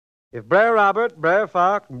If Brer Robert, Brer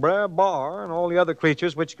Fox, Brer Bar, and all the other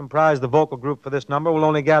creatures which comprise the vocal group for this number will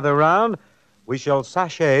only gather around, we shall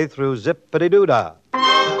sashay through Zippity-Doo-Dah.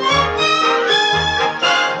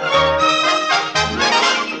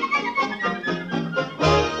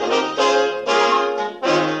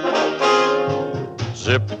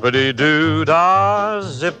 Zippity-doo-dah,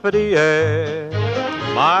 zippity-yay.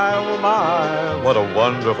 My, oh my, what a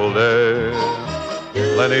wonderful day.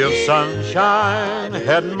 Plenty of sunshine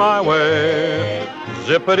heading my way.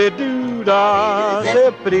 Zippity-doo-dah,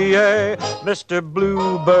 zippity-yay. Mr.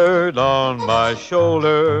 Bluebird on my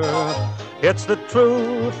shoulder. It's the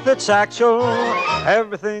truth, it's actual.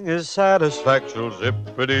 Everything is satisfactual.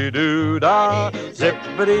 Zippity-doo-dah,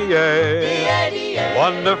 zippity-yay.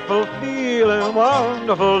 Wonderful feeling,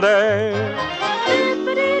 wonderful day.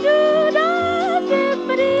 Zippity-doo-dah,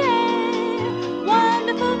 zippity-yay.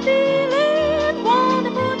 Wonderful feeling,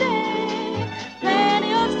 wonderful day.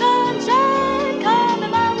 Plenty of sunshine coming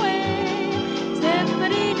my way.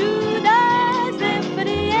 Zippity-doo-dah,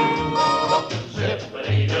 zippity-yay.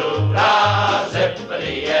 Zippity-doo-dah,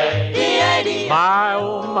 zippity-yay. My,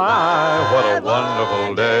 oh my, what a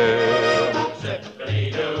wonderful day.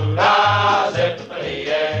 Zippity-doo-dah,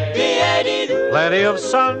 zippity-yay. Plenty of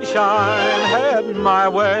sunshine heading my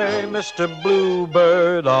way. Mr.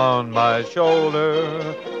 Bluebird on my shoulder.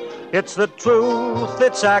 It's the truth,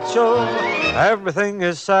 it's actual. Everything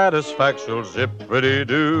is satisfactual.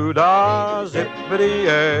 Zippity-doo-dah,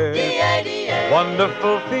 zippity-yay.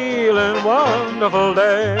 Wonderful feeling, wonderful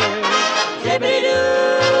day. Zippity-doo,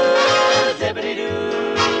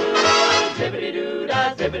 zippity-doo,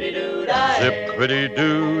 zippity-doo-dah, zippity-doo-dah.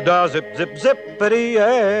 Zippity-doo-dah, zip, zip,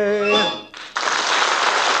 zippity-yay.